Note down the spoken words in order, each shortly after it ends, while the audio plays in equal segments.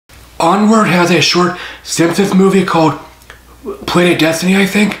Onward has a short Simpsons movie called Planet Destiny, I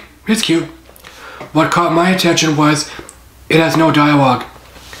think. It's cute. What caught my attention was it has no dialogue.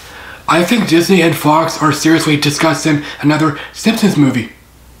 I think Disney and Fox are seriously discussing another Simpsons movie.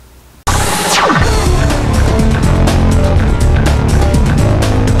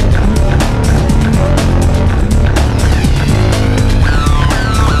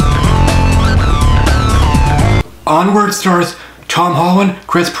 Onward stars Tom Holland,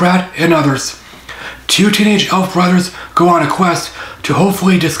 Pratt, and others. Two teenage elf brothers go on a quest to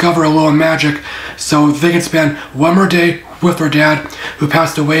hopefully discover a little magic so they can spend one more day with their dad, who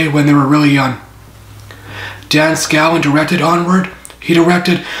passed away when they were really young. Dan Scanlon directed Onward. He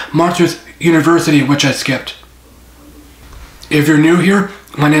directed Monsters University, which I skipped. If you're new here,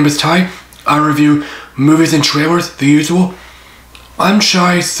 my name is Ty. I review movies and trailers, the usual. I'm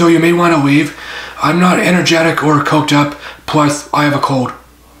shy, so you may want to leave. I'm not energetic or coked up, plus I have a cold.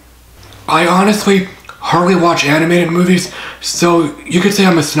 I honestly hardly watch animated movies, so you could say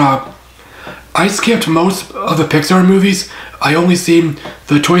I'm a snob. I skipped most of the Pixar movies. I only seen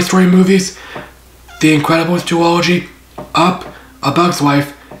the Toy Story movies, The Incredibles duology, Up, A Bug's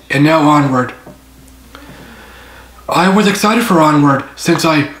Life, and now Onward. I was excited for Onward since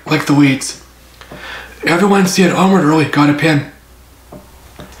I like the leads. Everyone seeing Onward early got a pin.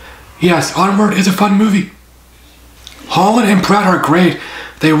 Yes, Onward is a fun movie. Holland and Pratt are great.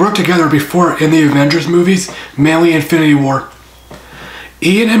 They worked together before in the Avengers movies, mainly Infinity War.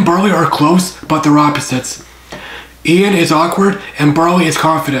 Ian and Barley are close, but they're opposites. Ian is awkward and Barley is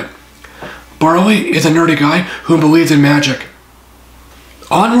confident. Barley is a nerdy guy who believes in magic.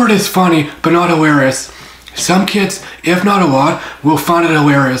 Onward is funny, but not hilarious. Some kids, if not a lot, will find it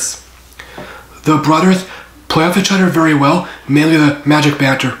hilarious. The brothers play off each other very well, mainly the magic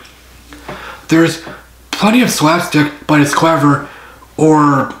banter. There's plenty of slapstick, but it's clever,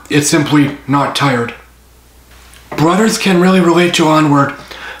 or it's simply not tired. Brothers can really relate to Onward.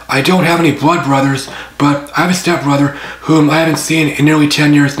 I don't have any blood brothers, but I have a stepbrother whom I haven't seen in nearly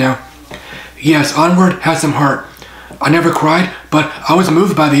 10 years now. Yes, Onward has some heart. I never cried, but I was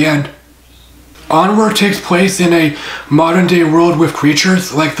moved by the end. Onward takes place in a modern day world with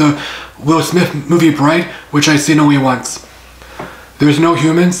creatures like the Will Smith movie Bright, which I've seen only once. There's no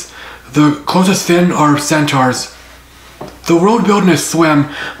humans. The closest thing are centaurs. The world building is slim,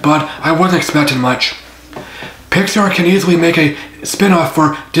 but I wasn't expecting much. Pixar can easily make a spin-off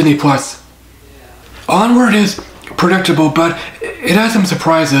for Disney+. Onward is predictable, but it has some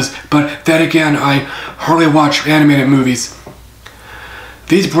surprises, but then again, I hardly watch animated movies.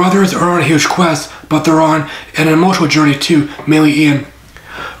 These brothers are on a huge quest, but they're on an emotional journey too, mainly Ian.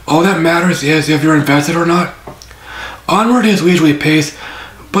 All that matters is if you're invested or not. Onward is leisurely paced,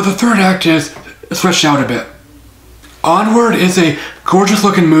 but the third act is stretched out a bit. Onward is a gorgeous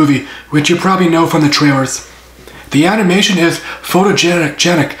looking movie, which you probably know from the trailers. The animation is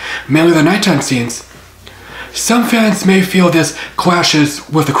photogenic, mainly the nighttime scenes. Some fans may feel this clashes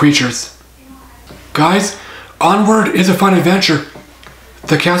with the creatures. Guys, Onward is a fun adventure.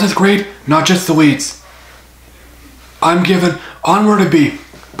 The cast is great, not just the leads. I'm giving Onward a B.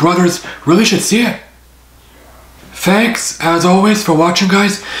 Brothers really should see it. Thanks, as always, for watching,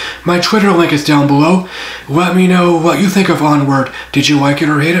 guys. My Twitter link is down below. Let me know what you think of Onward. Did you like it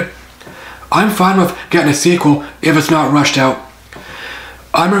or hate it? I'm fine with getting a sequel if it's not rushed out.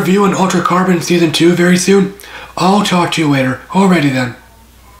 I'm reviewing Ultra Carbon Season 2 very soon. I'll talk to you later. Alrighty then.